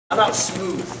How about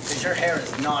smooth? Because your hair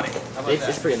is naughty. How about that?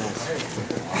 It's pretty nice.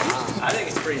 I think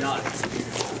it's pretty naughty.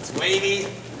 It's wavy.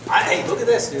 Hey, look at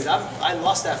this, dude. I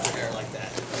lust after hair like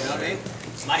that. You know what I mean?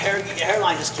 My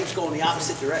hairline just keeps going the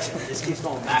opposite direction. It just keeps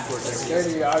going backwards.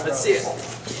 Let's see it.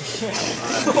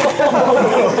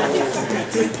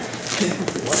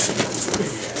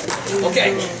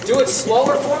 Okay, do it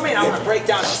slower for me, and I'm going to break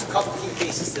down just a couple key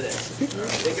pieces to this.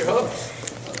 Take your hook.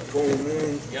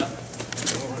 Yep.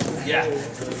 Yeah.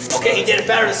 Okay, he did it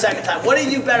better the second time. What did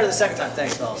he do better the second time?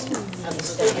 Thanks, fellas.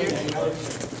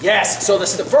 Yes, so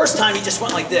this the first time he just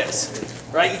went like this.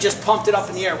 Right? You just pumped it up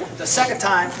in the air. The second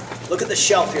time, look at the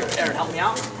shelf here. Aaron, help me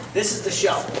out. This is the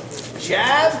shelf.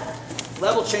 Jab,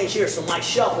 level change here. So my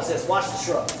shelf is this. Watch the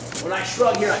shrug. When I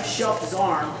shrug here, I shelf his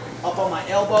arm up on my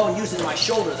elbow and using my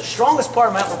shoulder. The strongest part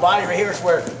of my upper body right here is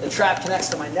where the trap connects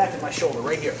to my neck and my shoulder,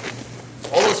 right here.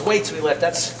 All those weights we lift,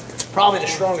 that's probably the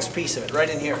strongest piece of it, right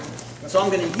in here. So I'm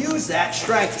going to use that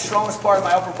strength, the strongest part of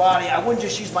my upper body. I wouldn't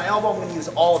just use my elbow, I'm going to use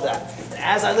all of that. And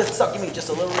as I lift this up, give me just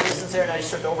a little resistance there, and I just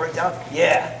start to overhead down.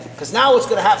 Yeah, because now what's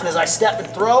going to happen is I step and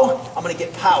throw, I'm going to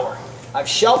get power. I've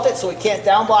shelved it so it can't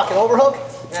down block and overhook,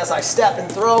 and as I step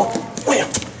and throw, wham,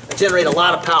 I generate a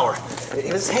lot of power. If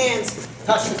his hands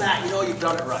touch the mat, you know you've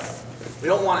done it right. We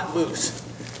don't want it loose.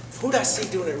 Who did I see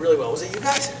doing it really well? Was it you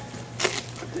guys?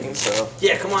 I think so.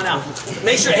 Yeah, come on out.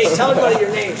 Make sure, hey, tell everybody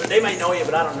your names. They might know you,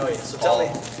 but I don't know you. So tell me.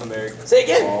 I'm Eric. Say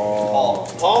again. Paul.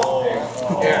 Paul?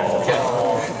 Aaron, okay.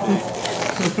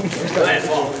 Go ahead,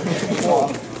 Paul.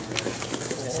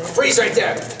 Freeze right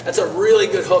there. That's a really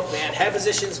good hook, man. Head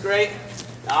position's great.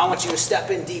 Now I want you to step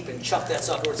in deep and chuck that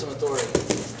sucker with some authority.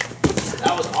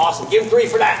 That was awesome. Give him 3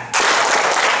 for that.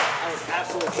 That was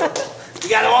absolutely perfect. You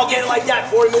got to all get it like that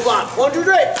before we move on. 1, 2,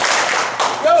 3.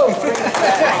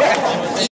 Go.